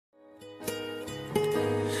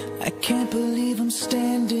Can't believe I'm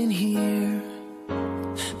standing here.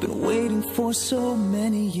 Been waiting for so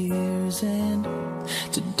many years, and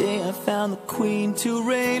today I found the queen to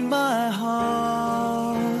reign my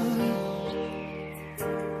heart.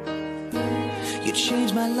 You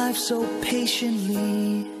changed my life so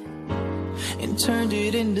patiently and turned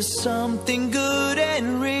it into something good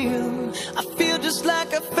and real. I feel just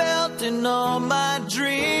like I felt in all my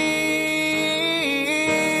dreams.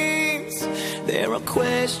 There are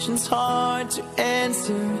questions hard to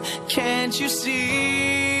answer, can't you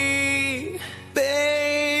see?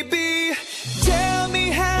 Baby, tell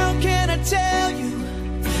me, how can I tell you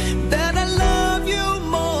that I love you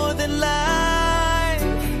more than life?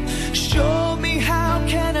 Show me, how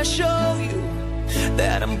can I show you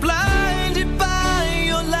that I'm blinded by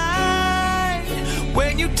your light?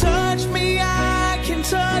 When you touch me, I can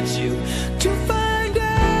touch you to find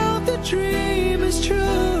out the dream is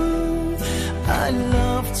true. I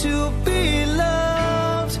love to be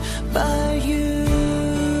loved by you.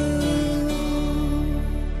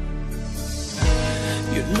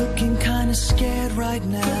 You're looking kinda scared right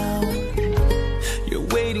now. You're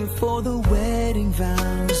waiting for the wedding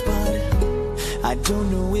vows, but I don't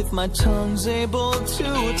know if my tongue's able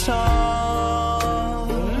to talk.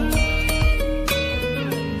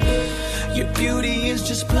 Your beauty is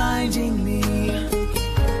just blinding me,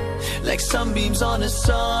 like sunbeams on a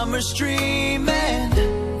summer stream, and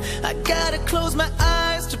I gotta close my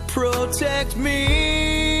eyes to protect me.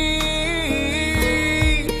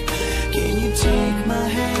 Can you take my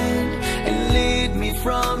hand and lead me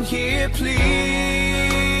from here, please?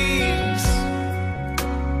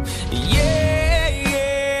 Yeah,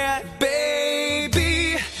 yeah,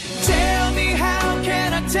 baby, tell me, how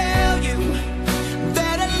can I tell you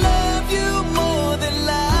that I love you more than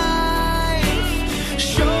life?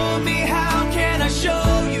 Show me, how can I show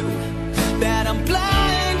you that I'm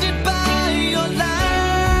blinded by your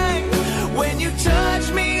light? When you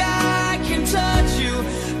touch me, I can touch you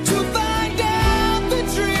to find out the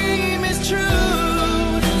dream is true.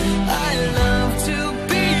 I love to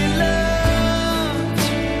be loved.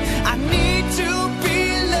 I need to be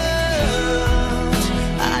loved.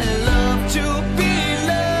 I love to be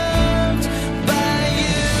loved by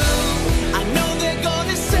you. I know they're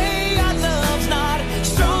gonna say our love's not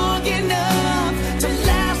strong enough to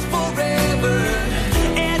last forever,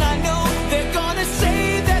 and I know they're gonna say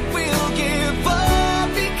that we'll give up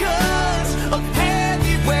because of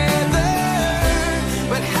heavy weather.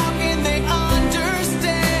 But how can they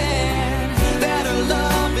understand that our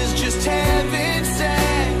love is just heaven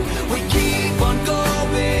sent? We keep on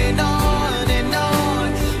going on and on,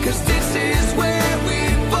 'cause this is where we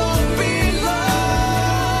both belong.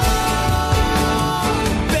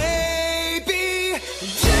 Baby,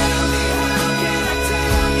 tell me, how can I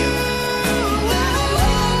tell you that I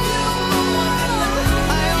love you more?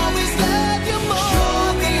 I always love you more. Show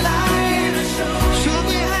me light, show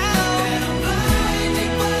me how that I'm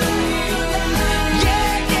blinded by your light.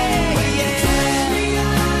 Yeah, yeah, yeah. When you touch me,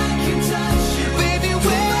 I can touch you. Baby,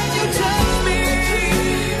 when you touch me,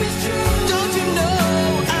 don't you know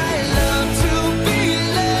I love to be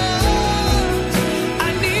loved? I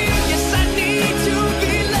need, yes, I need to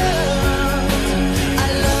be loved. I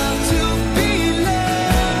love to be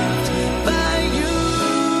loved by you.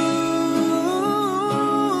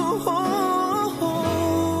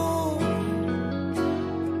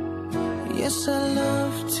 Yes, I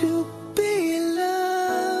love to